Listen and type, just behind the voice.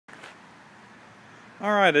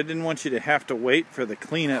Alright, I didn't want you to have to wait for the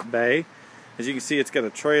cleanup bay. As you can see, it's got a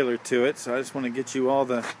trailer to it, so I just want to get you all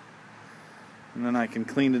the... and then I can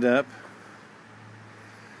clean it up.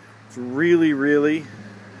 It's really, really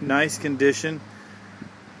nice condition.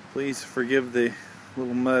 Please forgive the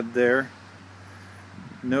little mud there.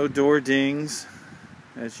 No door dings,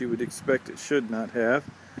 as you would expect it should not have.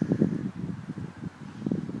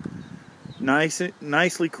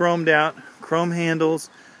 Nicely chromed out, chrome handles,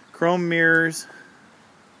 chrome mirrors.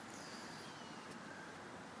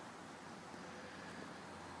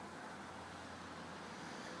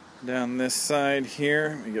 Down this side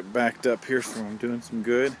here, let me get backed up here so I'm doing some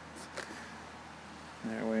good.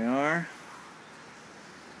 There we are.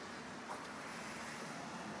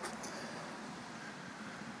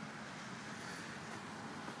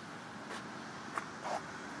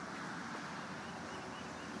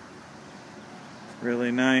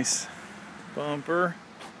 Really nice bumper.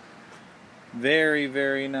 Very,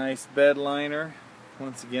 very nice bed liner.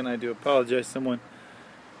 Once again, I do apologize. Someone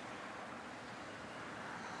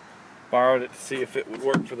borrowed it to see if it would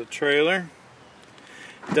work for the trailer.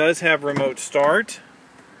 It does have remote start.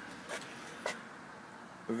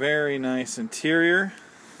 Very nice interior.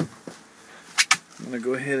 I'm going to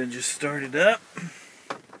go ahead and just start it up.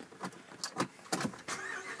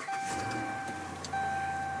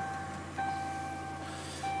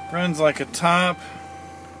 Runs like a top.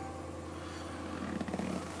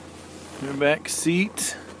 Your back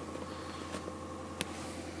seat.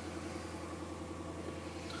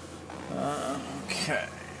 Okay,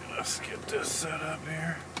 let's get this set up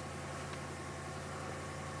here.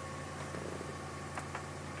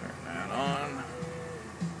 Turn that on.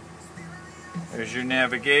 There's your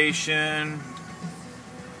navigation,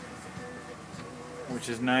 which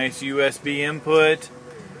is nice. USB input.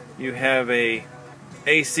 You have a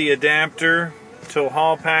AC adapter, tow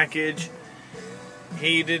haul package,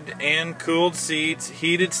 heated and cooled seats,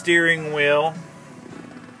 heated steering wheel,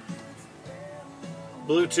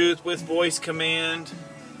 Bluetooth with voice command.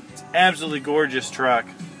 It's an absolutely gorgeous truck.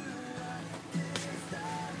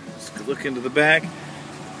 Let's look into the back.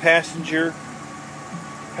 Passenger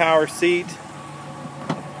power seat.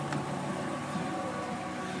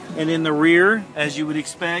 And in the rear, as you would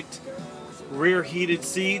expect, rear heated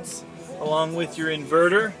seats along with your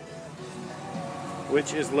inverter,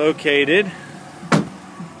 which is located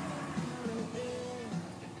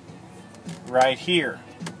right here,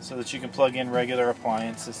 so that you can plug in regular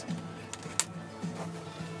appliances,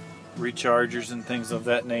 rechargers and things of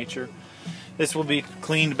that nature. This will be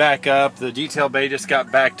cleaned back up. The detail bay just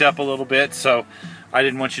got backed up a little bit, so I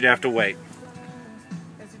didn't want you to have to wait.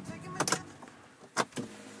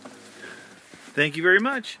 Thank you very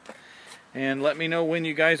much, and let me know when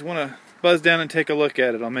you guys want to buzz down and take a look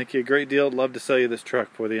at it. I'll make you a great deal. I'd love to sell you this truck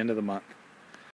before the end of the month.